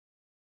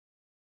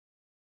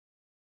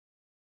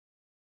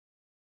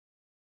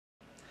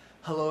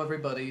Hello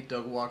everybody,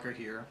 Doug Walker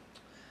here.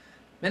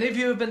 Many of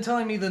you have been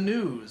telling me the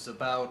news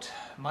about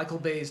Michael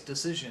Bay's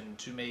decision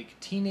to make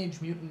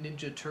Teenage Mutant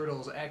Ninja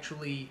Turtles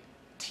actually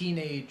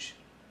Teenage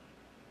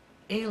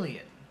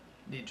Alien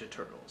Ninja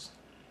Turtles.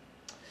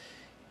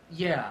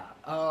 Yeah,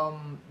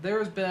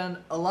 there's been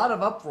a lot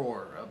of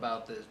uproar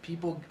about this.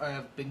 People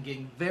have been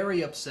getting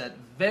very upset,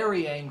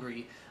 very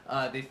angry.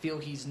 They feel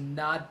he's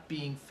not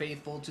being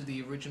faithful to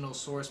the original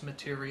source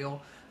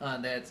material,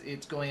 that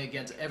it's going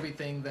against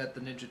everything that the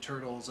Ninja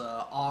Turtles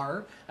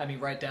are. I mean,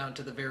 right down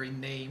to the very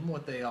name,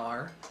 what they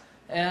are.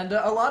 And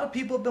a lot of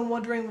people have been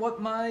wondering what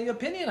my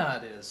opinion on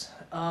it is.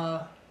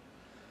 All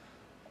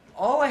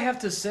I have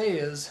to say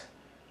is,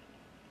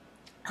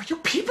 are you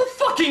people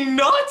fucking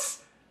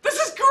nuts? This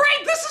is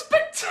great! This is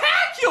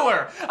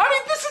spectacular! I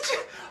mean, this is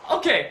just...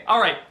 Okay,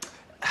 alright.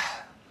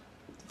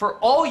 For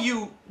all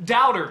you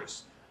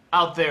doubters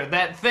out there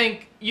that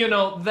think, you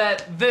know,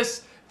 that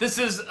this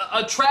is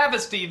a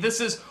travesty,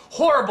 this is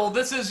horrible,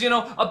 this is, you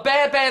know, a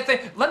bad thing,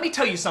 let me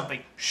tell you something.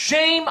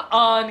 Shame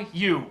on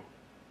you.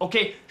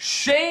 Okay?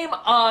 Shame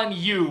on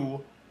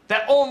you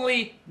that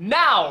only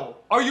now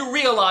are you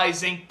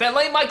realizing that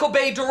letting Michael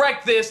Bay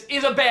direct this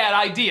is a bad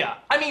idea.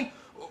 I mean,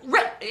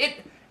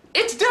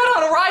 it's dead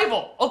on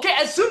arrival, okay?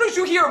 As soon as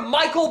you hear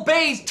Michael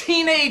Bay's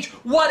Teenage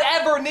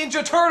Whatever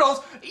Ninja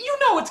Turtles, you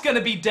know it's gonna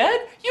be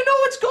dead. You know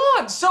it's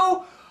gone.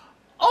 So,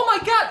 oh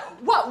my God,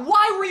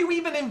 why were you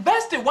even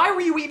invested? Why were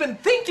you even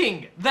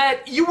thinking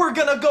that you were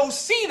gonna go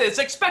see this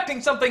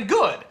expecting something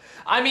good?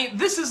 I mean,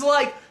 this is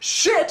like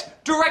shit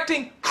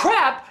directing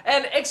crap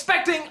and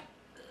expecting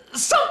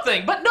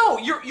something, but no,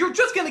 you're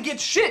just gonna get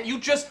shit. You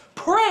just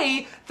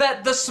pray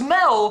that the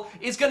smell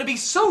is gonna be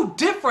so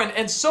different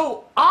and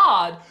so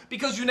odd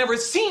because you've never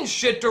seen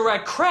shit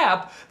direct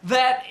crap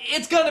that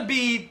it's gonna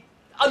be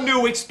a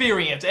new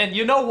experience. And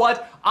you know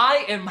what?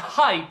 I am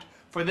hyped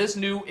for this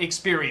new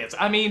experience.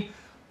 I mean,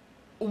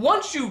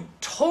 once you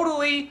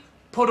totally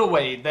put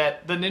away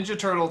that the Ninja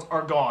Turtles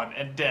are gone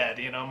and dead,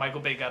 you know, Michael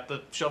Bay got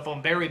the shovel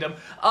and buried them,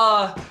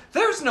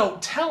 there's no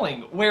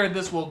telling where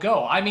this will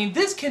go. I mean,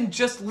 this can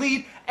just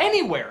lead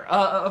anywhere.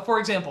 For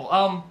example,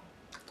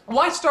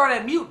 why start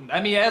at Mutant?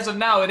 I mean, as of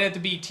now, it had to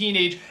be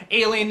Teenage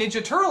Alien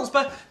Ninja Turtles,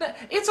 but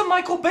it's a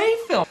Michael Bay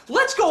film.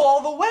 Let's go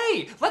all the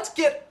way. Let's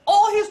get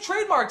all his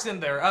trademarks in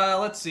there.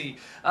 Let's see.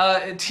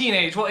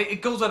 Teenage. Well,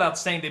 it goes without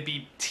saying they'd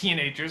be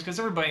teenagers, because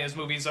everybody in his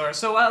movies are.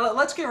 So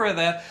let's get rid of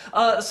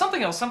that.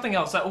 Something else.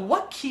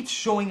 What keeps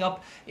showing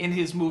up in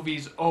his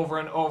movies over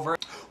and over?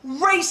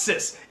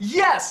 Racist!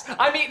 Yes!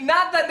 I mean,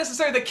 not that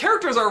necessarily the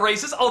characters are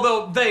racist,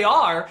 although they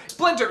are.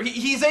 Splinter,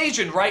 he's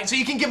Asian, right? So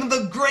you can give him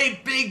the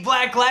great big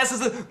black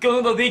glasses, give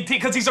him the big teeth,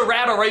 because he's a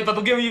rat, right? But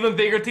they'll give him even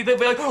bigger teeth. They'll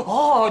be like,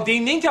 oh, the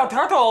Ninja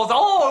Turtles,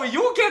 oh,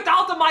 you get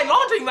out of my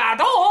laundromat,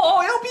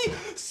 oh, it'll be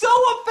so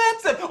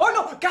offensive. Or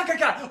no, God,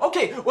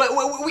 okay,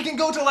 we can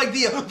go to like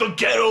the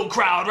ghetto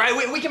crowd,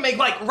 right? We can make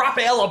like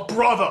Raphael a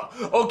brother,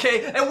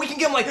 okay? And we can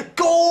give him like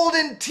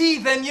golden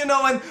teeth and, you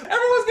know, and everyone's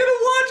gonna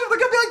watch it. They're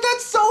gonna be like,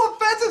 that's so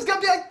offensive. It's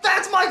gonna be like,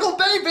 that's Michael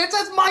Bay, bitch,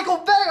 that's Michael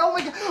Bay, oh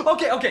my God.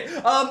 Okay,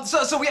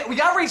 so we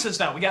got racist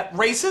now. We got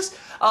racist,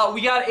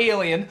 we got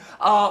alien,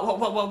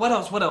 what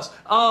else?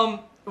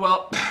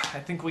 Well,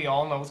 I think we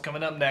all know what's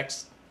coming up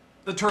next.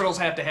 The Turtles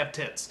have to have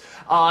tits.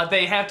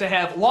 They have to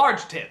have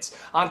large tits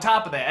on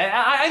top of that.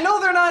 I know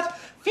they're not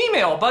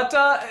female, but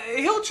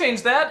he'll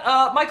change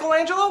that.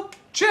 Michelangelo,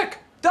 chick,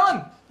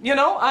 done. You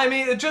know, I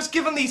mean, just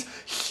give him these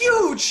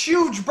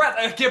huge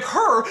breasts, give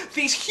her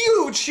these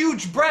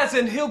huge breasts,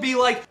 and he'll be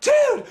like,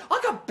 dude, I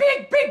got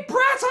big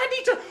breasts, I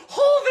need to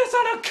hold this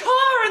on a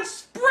car and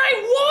spray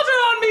water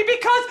on me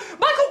because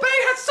Michael Bay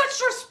has such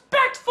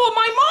respect for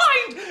my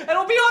mind, and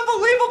it'll be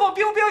unbelievable.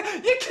 People will be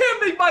like, you can't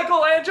make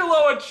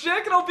Michelangelo a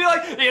chick, and it'll be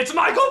like, it's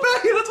Michael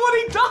Bay, that's what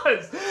he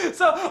does.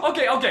 So,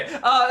 okay,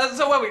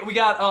 so wait, we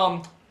got,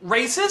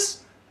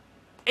 racist,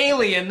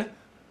 alien,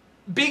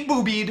 big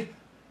boobied.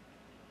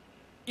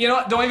 You know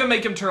what? Don't even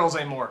make him turtles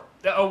anymore.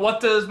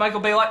 What does Michael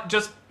Bay like?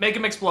 Just make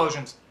him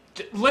explosions.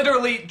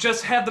 Literally,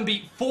 just have them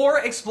be 4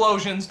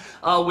 explosions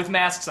with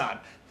masks on.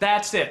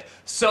 That's it.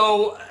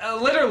 So,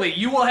 literally,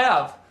 you will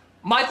have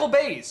Michael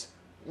Bay's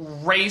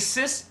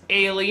racist,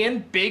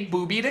 alien, big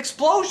boobied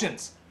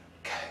explosions.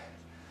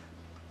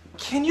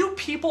 Can you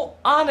people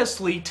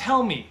honestly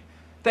tell me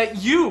that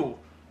you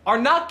are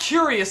not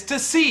curious to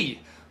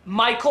see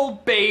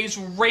Michael Bay's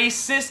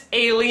racist,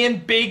 alien,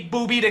 big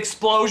boobied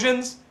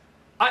explosions?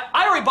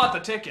 I already bought the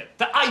ticket.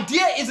 The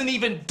idea isn't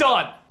even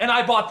done, and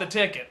I bought the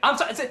ticket. I'm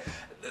sorry.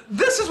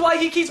 This is why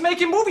he keeps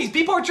making movies.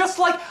 People are just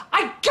like,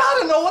 I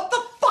gotta know what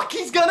the fuck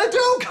he's gonna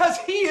do, because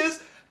he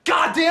is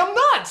goddamn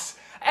nuts.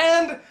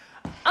 And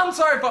I'm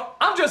sorry, but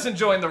I'm just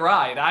enjoying the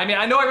ride. I mean,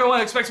 I know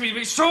everyone expects me to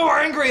be so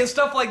angry and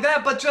stuff like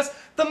that, but just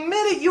the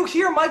minute you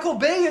hear Michael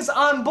Bay is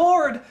on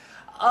board,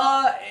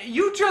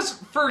 you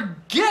just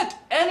forget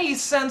any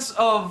sense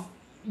of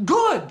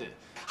good.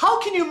 How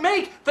can you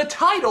make the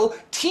title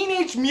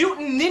Teenage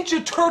Mutant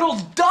Ninja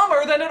Turtles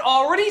dumber than it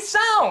already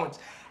sounds?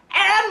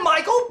 Add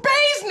Michael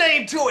Bay's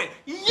name to it!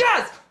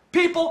 Yes!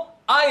 People,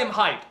 I am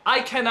hyped.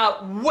 I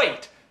cannot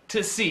wait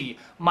to see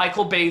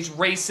Michael Bay's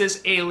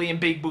racist alien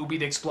big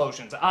boobied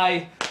explosions.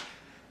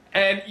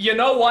 And you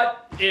know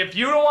what? If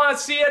you don't want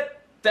to see it,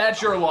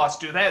 that's your loss,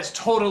 dude. That is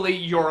totally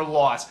your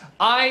loss.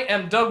 I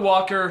am Doug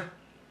Walker.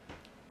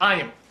 I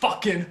am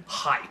fucking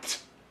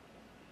hyped.